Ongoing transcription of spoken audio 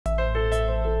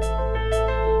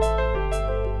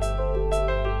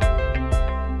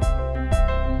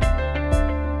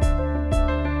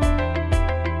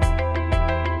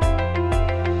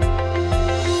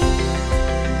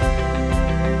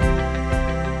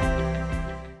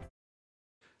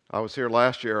I was here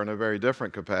last year in a very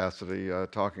different capacity,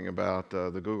 talking about the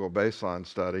Google baseline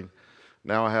study.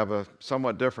 Now I have a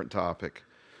somewhat different topic.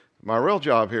 My real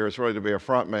job here is really to be a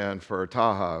front man for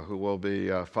Taha, who will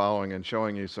be following and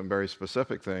showing you some very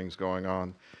specific things going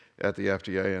on at the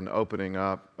FDA and opening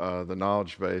up the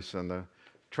knowledge base and the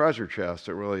treasure chest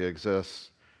that really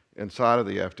exists inside of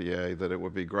the FDA that it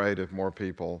would be great if more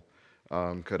people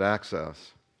could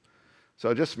access.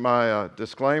 So just my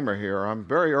disclaimer here, I'm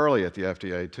very early at the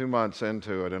FDA, 2 months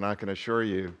into it, and I can assure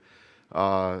you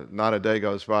not a day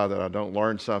goes by that I don't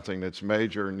learn something that's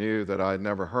major, new, that I'd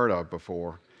never heard of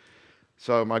before.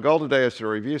 So my goal today is to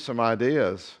review some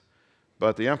ideas,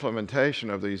 but the implementation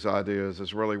of these ideas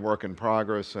is really work in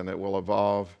progress, and it will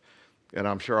evolve. And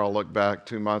I'm sure I'll look back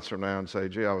 2 months from now and say,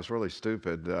 gee, I was really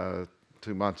stupid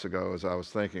 2 months ago as I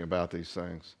was thinking about these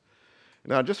things.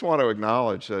 Now, I just want to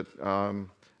acknowledge that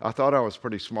I thought I was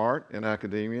pretty smart in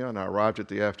academia, and I arrived at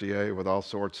the FDA with all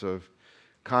sorts of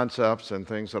concepts and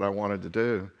things that I wanted to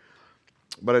do.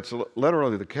 But it's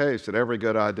literally the case that every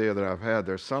good idea that I've had,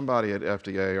 there's somebody at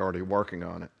FDA already working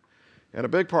on it. And a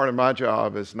big part of my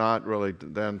job is not really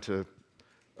then to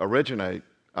originate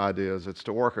ideas, it's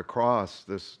to work across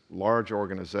this large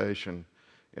organization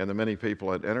and the many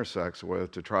people it intersects with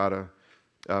to try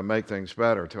to make things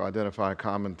better, to identify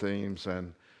common themes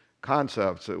and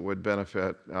concepts that would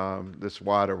benefit this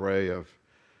wide array of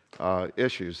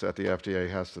issues that the FDA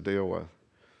has to deal with.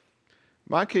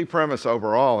 My key premise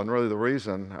overall, and really the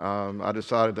reason I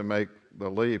decided to make the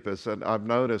leap, is that I've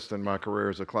noticed in my career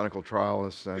as a clinical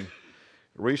trialist and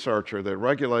researcher that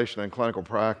regulation and clinical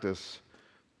practice,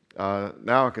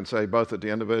 now I can say both at the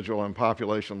individual and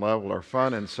population level, are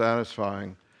fun and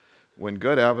satisfying when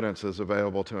good evidence is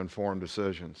available to inform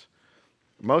decisions.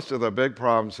 Most of the big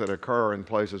problems that occur in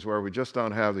places where we just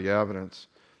don't have the evidence,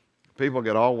 people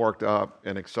get all worked up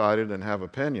and excited and have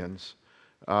opinions,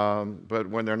 but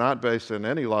when they're not based in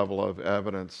any level of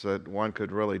evidence that one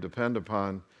could really depend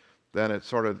upon, then it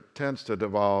sort of tends to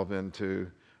devolve into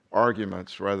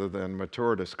arguments rather than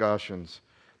mature discussions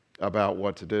about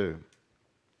what to do.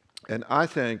 And I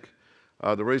think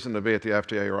the reason to be at the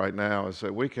FDA right now is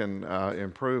that we can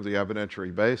improve the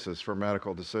evidentiary basis for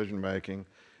medical decision-making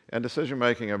and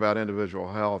decision-making about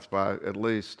individual health by at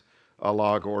least a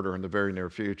log order in the very near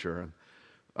future.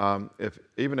 And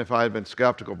even if I had been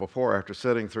skeptical before, after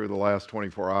sitting through the last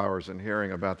 24 hours and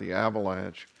hearing about the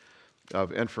avalanche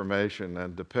of information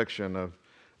and depiction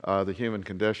of the human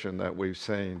condition that we've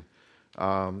seen,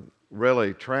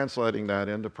 really translating that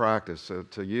into practice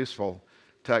to useful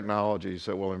technologies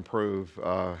that will improve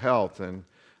health and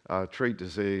treat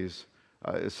disease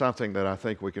is something that I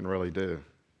think we can really do.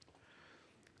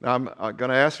 Now, I'm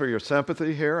going to ask for your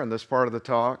sympathy here in this part of the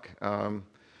talk.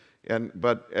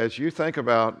 But as you think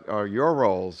about your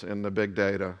roles in the big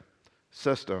data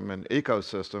system and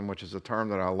ecosystem, which is a term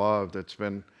that I love that's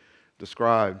been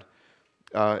described,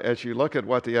 as you look at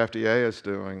what the FDA is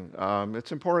doing,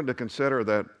 it's important to consider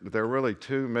that there are really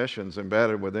two missions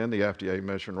embedded within the FDA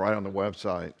mission right on the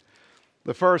website.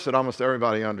 The first, that almost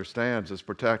everybody understands, is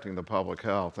protecting the public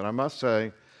health. And I must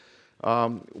say,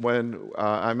 when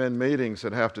I'm in meetings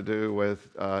that have to do with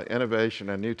innovation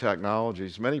and new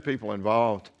technologies, many people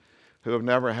involved who have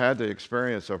never had the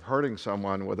experience of hurting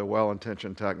someone with a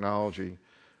well-intentioned technology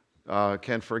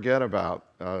can forget about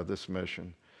this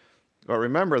mission. But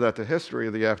remember that the history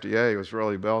of the FDA was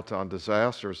really built on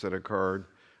disasters that occurred,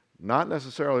 not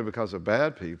necessarily because of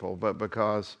bad people, but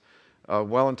because of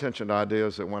well-intentioned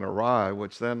ideas that went awry,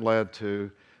 which then led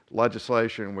to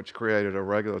legislation which created a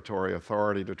regulatory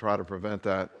authority to try to prevent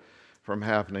that from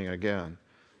happening again.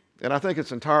 And I think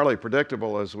it's entirely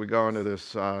predictable as we go into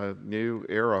this new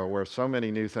era where so many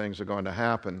new things are going to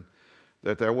happen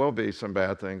that there will be some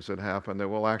bad things that happen that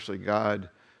will actually guide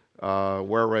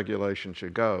where regulation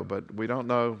should go. But we don't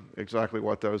know exactly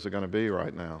what those are going to be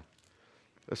right now.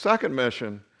 The second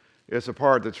mission is the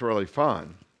part that's really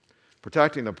fun.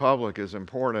 Protecting the public is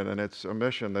important, and it's a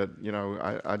mission that,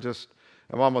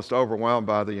 I'm almost overwhelmed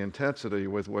by the intensity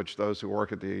with which those who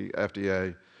work at the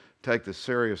FDA take this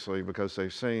seriously because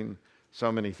they've seen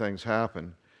so many things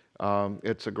happen.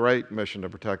 It's a great mission to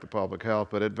protect the public health,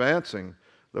 but advancing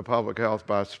the public health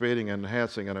by speeding and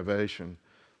enhancing innovation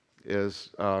is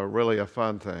really a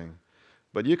fun thing.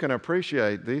 But you can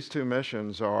appreciate these two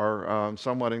missions are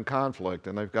somewhat in conflict,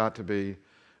 and they've got to be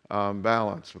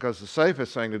balanced, because the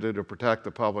safest thing to do to protect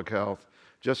the public health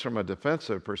just from a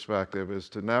defensive perspective is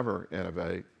to never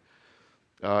innovate.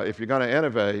 If you're going to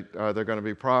innovate, there are going to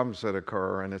be problems that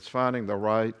occur, and it's finding the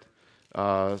right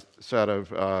set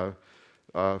of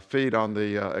feet on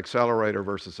the accelerator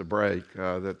versus a brake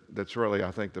that's really, I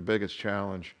think, the biggest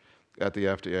challenge at the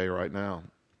FDA right now.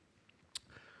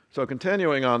 So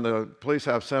continuing on the Please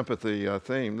Have Sympathy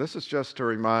theme, this is just to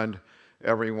remind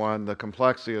everyone the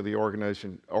complexity of the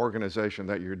organization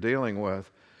that you're dealing with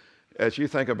as you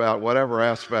think about whatever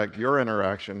aspect your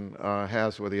interaction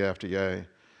has with the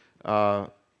FDA.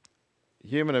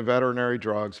 Human and veterinary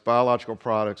drugs, biological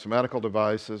products, medical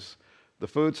devices, the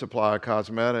food supply,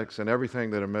 cosmetics, and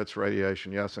everything that emits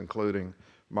radiation, yes, including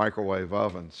microwave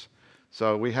ovens.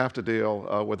 So we have to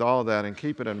deal with all of that and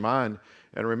keep it in mind,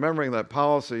 and remembering that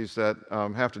policies that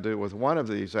have to do with one of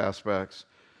these aspects,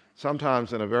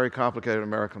 sometimes in a very complicated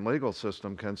American legal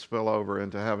system, can spill over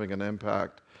into having an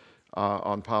impact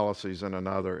on policies in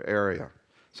another area,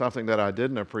 something that I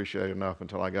didn't appreciate enough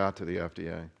until I got to the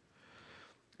FDA.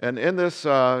 And in this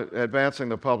advancing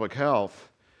the public health,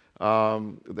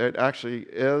 there actually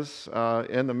is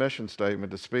in the mission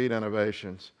statement to speed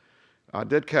innovations. I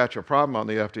did catch a problem on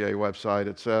the FDA website.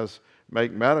 It says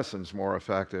make medicines more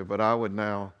effective, but I would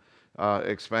now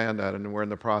expand that, and we're in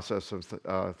the process of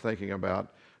thinking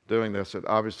about doing this. That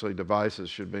obviously devices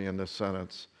should be in this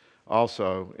sentence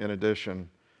also, in addition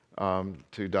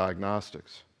to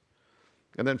diagnostics.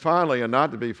 And then finally, and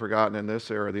not to be forgotten in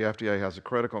this area, the FDA has a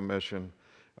critical mission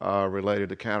related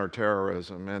to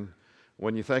counterterrorism. And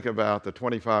when you think about the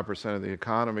 25% of the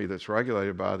economy that's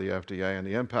regulated by the FDA and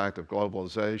the impact of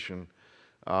globalization,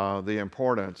 the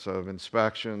importance of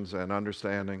inspections and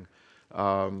understanding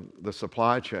the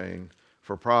supply chain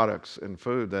for products and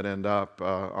food that end up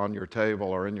on your table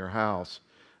or in your house,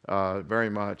 very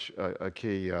much a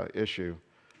key issue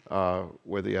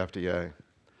with the FDA.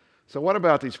 So what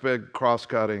about these big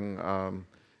cross-cutting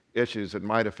issues that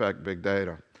might affect big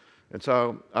data? And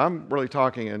so I'm really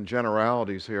talking in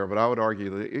generalities here, but I would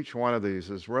argue that each one of these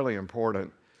is really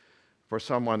important for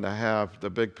someone to have the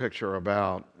big picture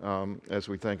about as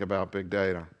we think about big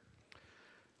data.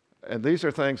 And these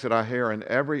are things that I hear in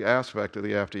every aspect of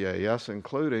the FDA, yes,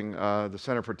 including the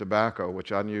Center for Tobacco,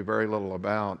 which I knew very little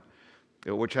about,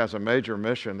 which has a major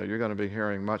mission that you're going to be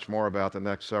hearing much more about the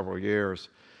next several years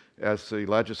as the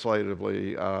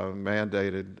legislatively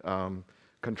mandated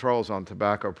controls on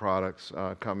tobacco products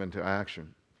come into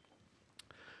action.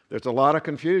 There's a lot of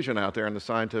confusion out there in the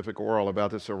scientific world about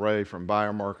this array from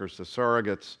biomarkers to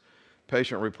surrogates,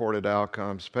 patient-reported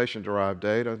outcomes, patient-derived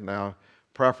data, now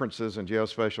preferences and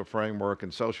geospatial framework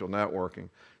and social networking.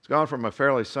 It's gone from a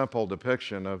fairly simple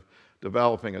depiction of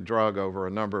developing a drug over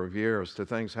a number of years to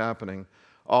things happening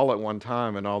all at one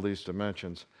time in all these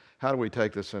dimensions. How do we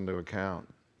take this into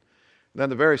account? Then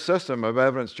the very system of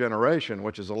evidence generation,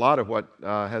 which is a lot of what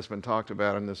has been talked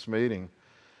about in this meeting,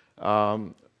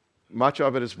 much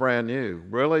of it is brand new,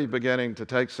 really beginning to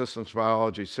take systems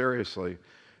biology seriously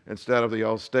instead of the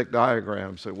old stick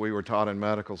diagrams that we were taught in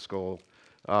medical school.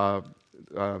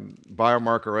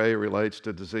 Biomarker A relates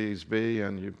to disease B,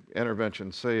 and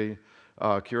intervention C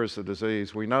cures the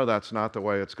disease. We know that's not the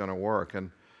way it's going to work, and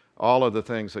all of the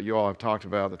things that you all have talked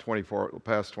about the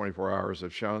past 24 hours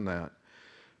have shown that.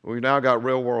 We've now got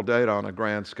real-world data on a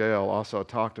grand scale also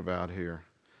talked about here.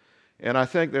 And I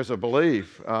think there's a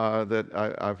belief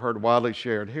that I've heard widely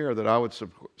shared here that I would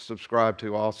subscribe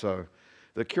to also,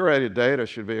 that curated data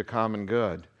should be a common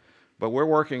good. But we're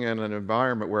working in an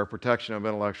environment where protection of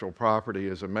intellectual property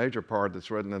is a major part that's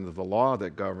written into the law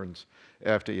that governs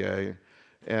FDA,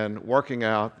 and working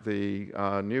out the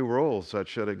new rules that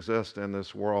should exist in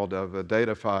this world of a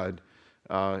datafied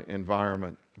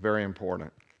environment, very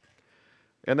important.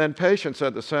 And then patients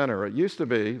at the center. It used to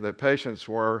be that patients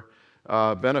were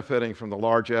benefiting from the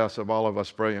largesse of all of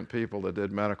us brilliant people that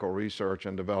did medical research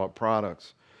and developed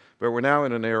products. But we're now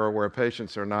in an era where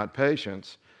patients are not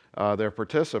patients, they're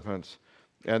participants,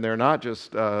 and they're not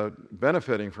just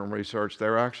benefiting from research,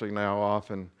 they're actually now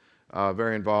often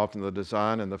very involved in the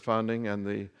design and the funding and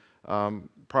the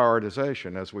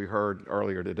prioritization, as we heard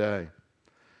earlier today.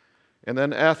 And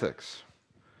then ethics.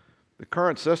 The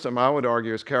current system, I would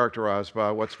argue, is characterized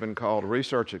by what's been called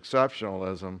research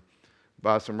exceptionalism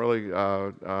by some really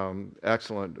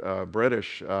excellent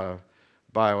British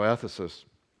bioethicists.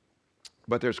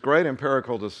 But there's great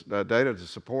empirical data to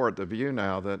support the view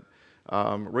now that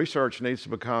research needs to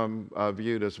become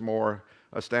viewed as more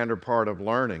a standard part of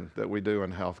learning that we do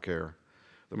in healthcare.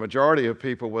 The majority of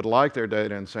people would like their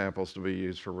data and samples to be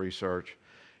used for research.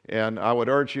 And I would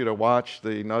urge you to watch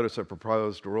the notice of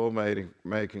proposed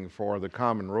rulemaking for the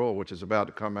Common Rule, which is about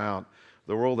to come out,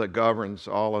 the rule that governs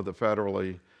all of the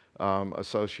federally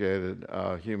associated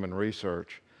human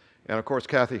research. And of course,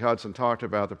 Kathy Hudson talked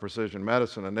about the Precision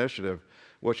Medicine Initiative,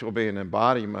 which will be an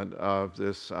embodiment of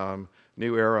this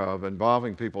new era of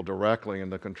involving people directly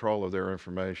in the control of their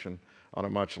information on a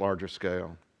much larger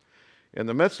scale. In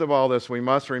the midst of all this, we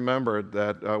must remember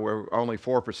that we're only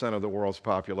 4% of the world's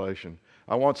population.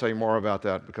 I won't say more about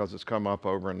that because it's come up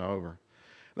over and over. And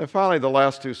then finally, the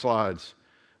last two slides.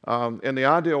 In the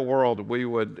ideal world, we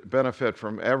would benefit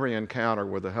from every encounter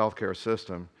with the healthcare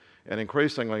system, and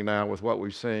increasingly now with what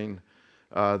we've seen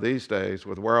these days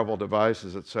with wearable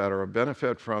devices, et cetera,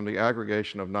 benefit from the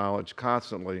aggregation of knowledge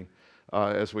constantly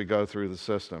as we go through the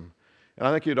system. And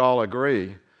I think you'd all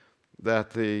agree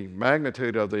that the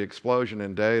magnitude of the explosion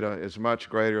in data is much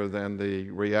greater than the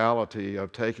reality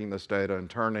of taking this data and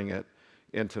turning it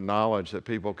into knowledge that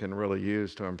people can really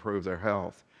use to improve their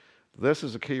health. This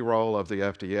is a key role of the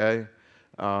FDA.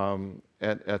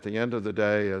 At the end of the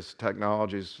day, as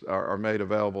technologies are made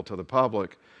available to the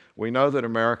public, we know that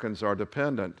Americans are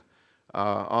dependent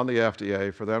on the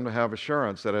FDA for them to have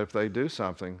assurance that if they do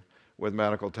something with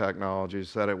medical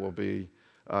technologies, that it will be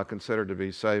considered to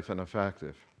be safe and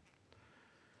effective.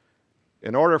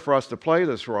 In order for us to play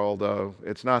this role, though,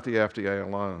 it's not the FDA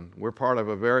alone. We're part of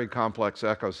a very complex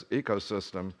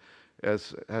ecosystem,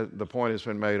 as the point has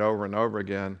been made over and over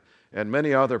again, and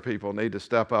many other people need to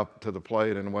step up to the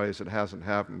plate in ways that hasn't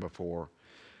happened before.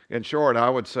 In short, I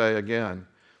would say again,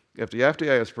 if the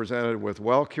FDA is presented with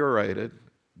well-curated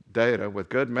data, with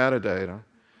good metadata,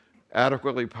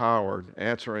 adequately powered,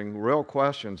 answering real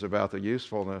questions about the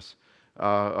usefulness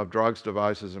of drugs,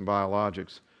 devices, and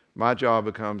biologics, my job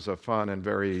becomes a fun and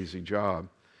very easy job.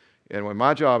 And when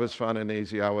my job is fun and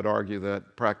easy, I would argue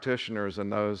that practitioners and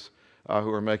those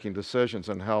who are making decisions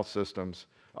in health systems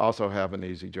also have an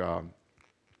easy job.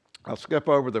 I'll skip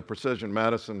over the precision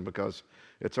medicine because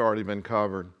it's already been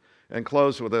covered and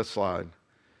close with this slide.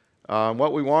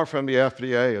 What we want from the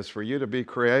FDA is for you to be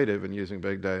creative in using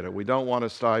big data. We don't want to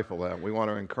stifle that. We want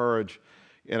to encourage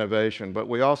innovation, but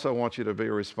we also want you to be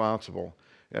responsible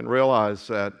and realize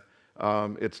that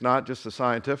it's not just a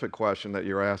scientific question that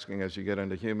you're asking as you get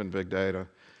into human big data.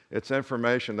 It's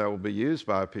information that will be used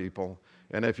by people,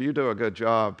 and if you do a good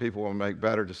job, people will make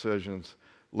better decisions,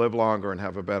 live longer, and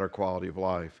have a better quality of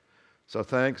life. So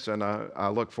thanks, and I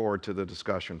look forward to the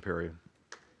discussion period.